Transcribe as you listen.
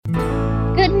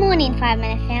morning,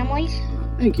 5-Minute Families.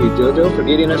 Thank you, JoJo, for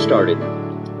getting us started.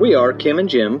 We are Kim and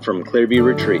Jim from Clearview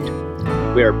Retreat.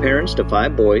 We are parents to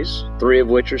 5 boys, 3 of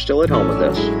which are still at home with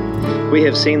us. We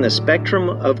have seen the spectrum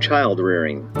of child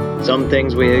rearing. Some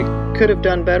things we could have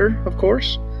done better, of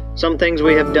course. Some things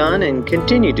we have done and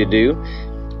continue to do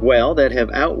well that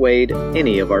have outweighed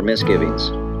any of our misgivings.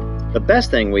 The best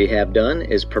thing we have done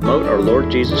is promote our Lord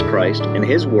Jesus Christ and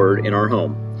His Word in our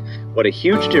home. What a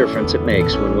huge difference it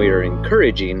makes when we are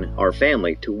encouraging our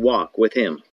family to walk with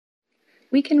Him.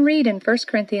 We can read in 1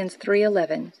 Corinthians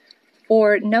 3:11,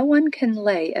 "For no one can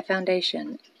lay a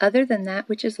foundation other than that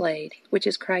which is laid, which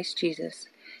is Christ Jesus."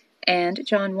 And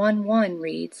John 1:1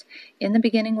 reads, "In the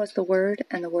beginning was the Word,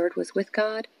 and the Word was with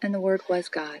God, and the Word was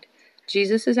God."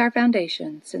 Jesus is our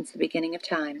foundation since the beginning of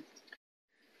time.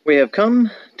 We have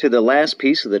come to the last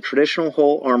piece of the traditional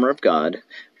whole armor of God,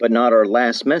 but not our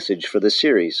last message for this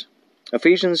series.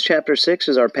 Ephesians chapter 6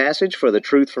 is our passage for the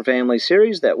Truth for Family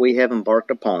series that we have embarked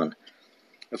upon.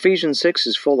 Ephesians 6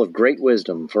 is full of great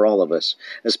wisdom for all of us,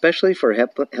 especially for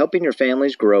helping your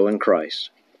families grow in Christ.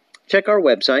 Check our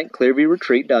website,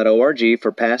 clearviewretreat.org,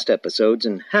 for past episodes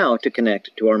and how to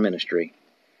connect to our ministry.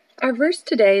 Our verse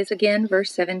today is again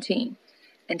verse 17.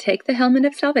 "And take the helmet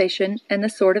of salvation and the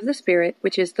sword of the Spirit,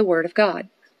 which is the Word of God."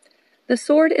 The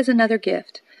sword is another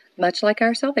gift, much like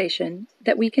our salvation,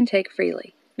 that we can take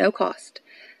freely, no cost.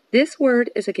 This word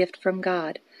is a gift from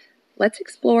God. Let's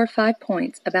explore 5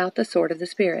 points about the sword of the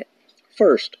Spirit.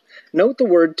 First, note the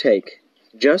word take.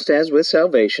 Just as with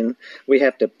salvation, we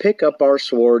have to pick up our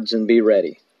swords and be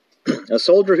ready. A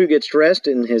soldier who gets dressed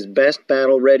in his best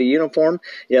battle-ready uniform,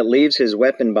 yet leaves his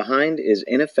weapon behind, is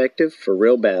ineffective for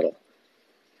real battle.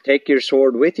 Take your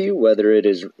sword with you, whether it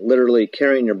is literally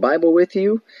carrying your Bible with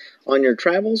you on your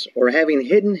travels or having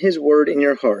hidden His Word in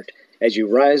your heart as you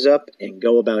rise up and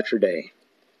go about your day.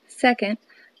 Second,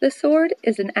 the sword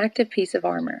is an active piece of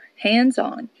armor,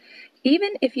 hands-on.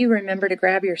 Even if you remember to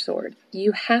grab your sword,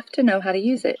 you have to know how to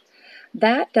use it.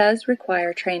 That does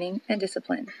require training and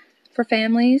discipline. For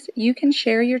families, you can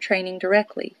share your training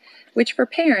directly, which for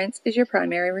parents is your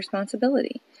primary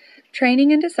responsibility.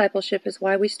 Training and discipleship is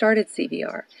why we started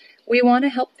CVR. We want to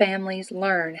help families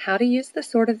learn how to use the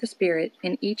sword of the Spirit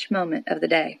in each moment of the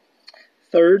day.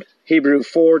 Third, Hebrews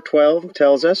 4:12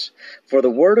 tells us, "For the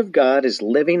Word of God is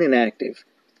living and active,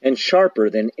 and sharper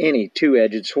than any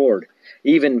two-edged sword,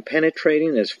 even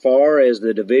penetrating as far as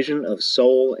the division of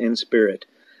soul and spirit,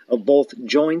 of both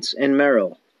joints and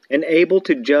marrow, and able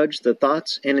to judge the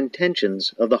thoughts and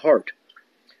intentions of the heart."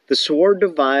 The sword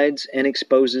divides and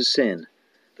exposes sin.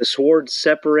 The sword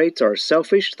separates our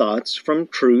selfish thoughts from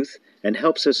truth and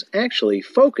helps us actually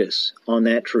focus on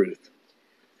that truth.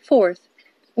 Fourth,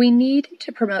 we need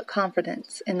to promote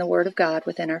confidence in the Word of God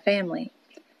within our family.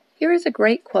 Here is a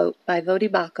great quote by Voddie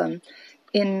Baucham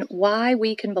in Why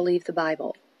We Can Believe the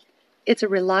Bible. It's a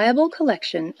reliable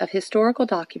collection of historical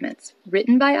documents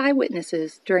written by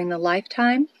eyewitnesses during the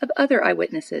lifetime of other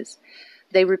eyewitnesses.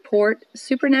 They report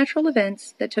supernatural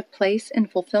events that took place in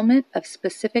fulfillment of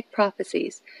specific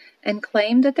prophecies and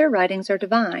claim that their writings are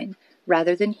divine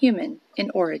rather than human in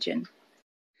origin.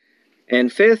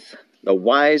 And fifth, the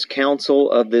wise counsel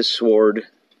of this sword,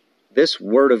 this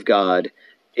Word of God,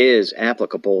 is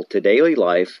applicable to daily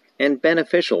life and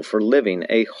beneficial for living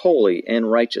a holy and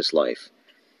righteous life.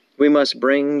 We must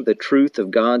bring the truth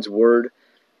of God's Word,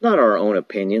 not our own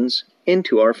opinions,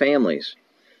 into our families.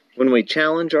 When we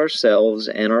challenge ourselves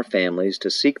and our families to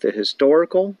seek the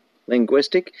historical,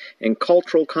 linguistic, and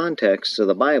cultural contexts of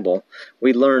the Bible,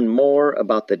 we learn more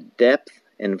about the depth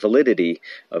and validity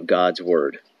of God's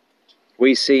Word.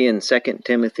 We see in 2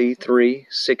 Timothy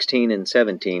 3:16 and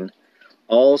 17,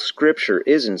 "All Scripture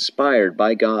is inspired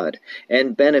by God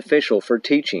and beneficial for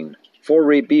teaching, for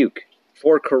rebuke,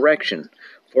 for correction,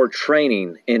 for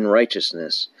training in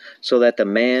righteousness, so that the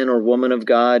man or woman of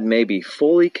God may be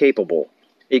fully capable,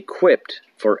 equipped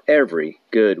for every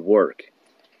good work."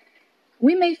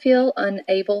 We may feel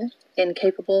unable,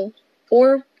 incapable,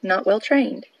 or not well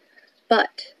trained,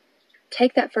 but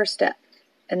take that first step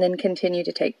and then continue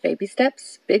to take baby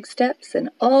steps, big steps, and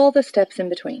all the steps in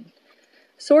between.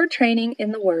 Sword training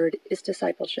in the Word is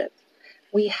discipleship.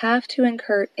 We have to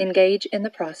engage in the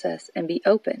process and be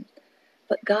open.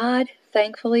 But God,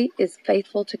 thankfully, is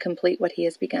faithful to complete what He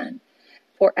has begun.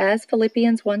 For as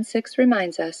Philippians 1:6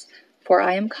 reminds us, "For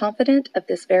I am confident of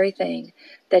this very thing,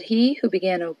 that He who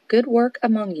began a good work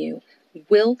among you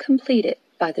will complete it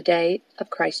by the day of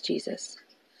Christ Jesus."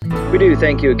 We do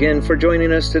thank you again for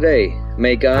joining us today.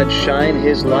 May God shine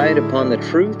His light upon the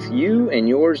truth you and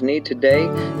yours need today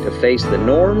to face the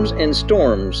norms and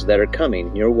storms that are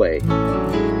coming your way.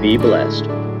 Be blessed.